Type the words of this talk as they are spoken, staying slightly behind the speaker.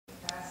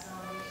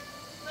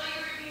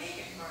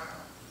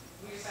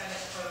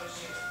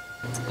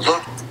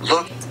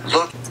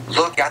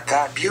Look at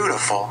that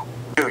beautiful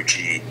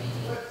Dewji.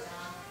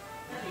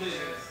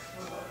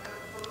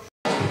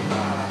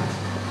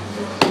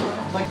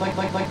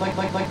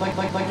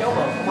 Like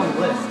Helmo from on the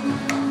list.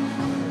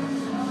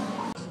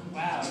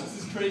 Wow, this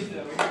is crazy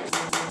that we're here.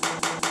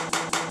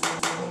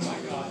 Oh my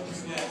god.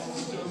 Yeah, this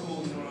is so cool.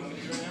 You know what I'm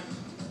gonna do right now?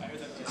 I heard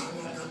that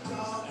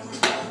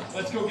place.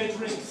 Let's go get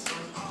drinks.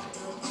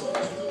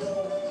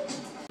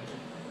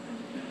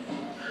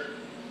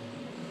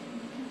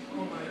 Oh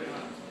my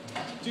god.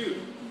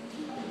 Dude,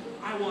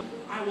 I want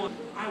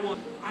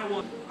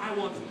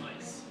some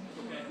ice.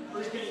 Okay,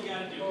 first thing you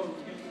gotta do is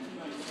get some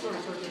ice. Sorry.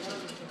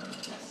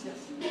 Yes.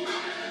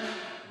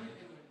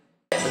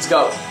 Let's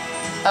go.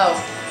 Oh.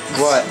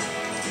 What?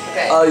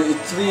 Okay.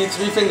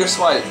 Three finger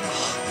swipe.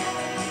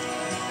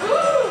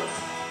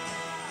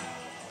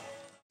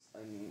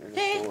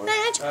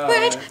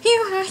 What you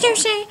have to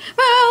say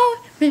about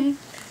me.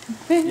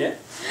 Yeah?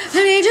 I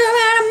need you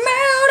out of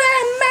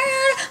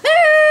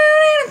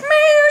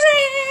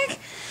music.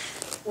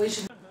 We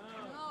should.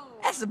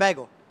 That's the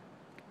bagel.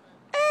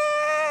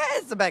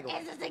 It's a bagel.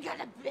 It's just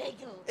a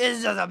bagel.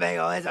 It's just a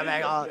bagel. It's a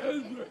bagel.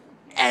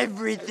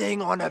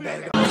 Everything on a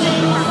bagel.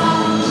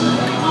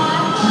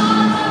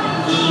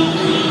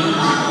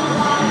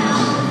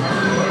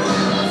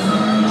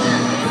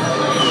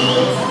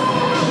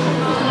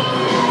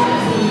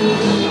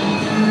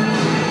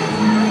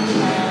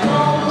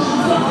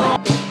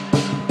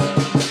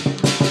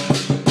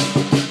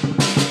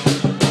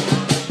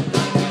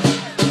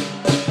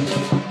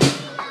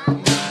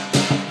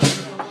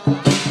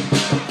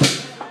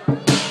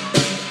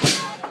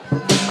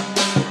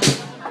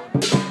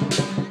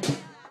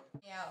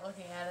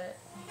 Looking at it.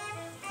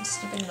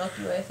 Stupid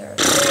Milky Way third.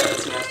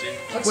 That's nasty.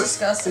 Looks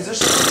disgusting. Is there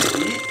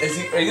something to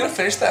eat? Are you gonna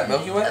finish that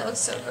Milky Way? That looks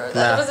so gross.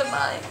 That wasn't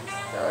mine.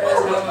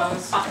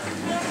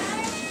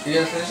 You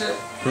gonna finish it?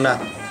 No.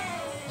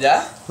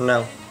 Yeah?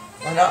 No.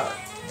 Why not?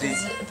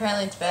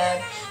 Apparently it's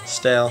bad.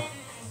 Stale.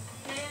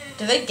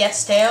 Do they get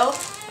stale?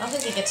 I don't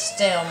think they get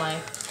stale,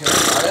 Mike. Can I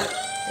try it?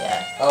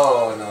 Yeah.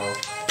 Oh no.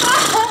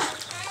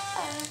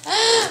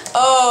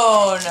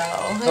 Oh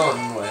no. Throw it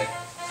away.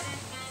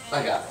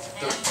 I got it.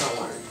 Don't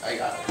worry. I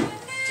got it.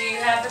 Do you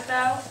have it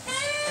though?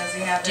 Does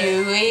he have it?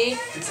 Do we?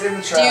 It's in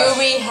the trash. Do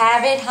we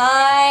have it,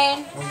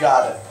 Hein? We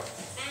got it.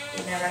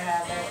 You never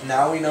have it.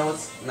 Now we know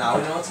what's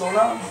going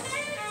on.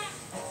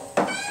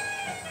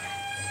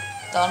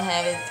 Don't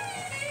have it.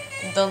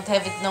 Don't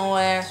have it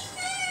nowhere.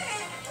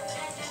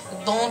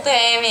 Don't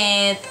have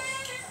it.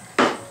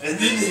 And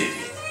then hit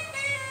it.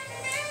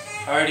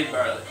 Alrighty,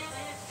 barley.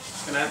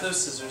 Can I have those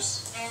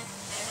scissors?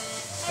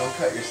 Don't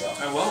cut yourself.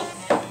 I won't.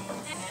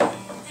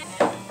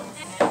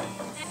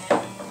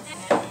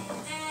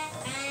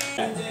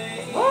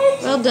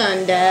 Well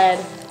done, Dad.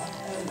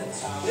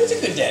 It's a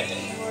good dad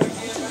day.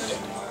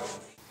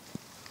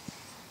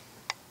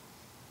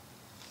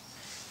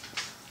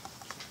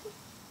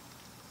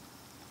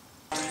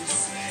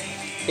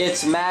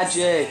 It's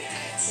magic.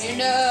 You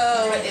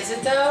know. But is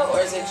it though, or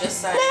is it just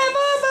science?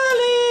 Never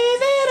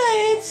believe it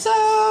ain't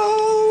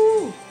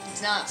so.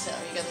 It's not so.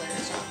 You gotta learn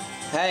the song.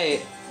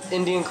 Hey,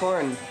 Indian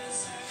corn.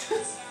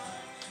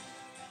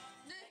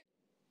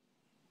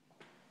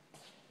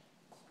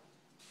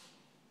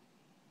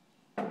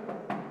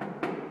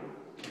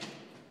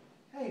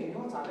 Hey, you know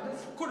what time it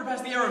is? 1/4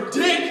 past the hour,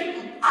 dick!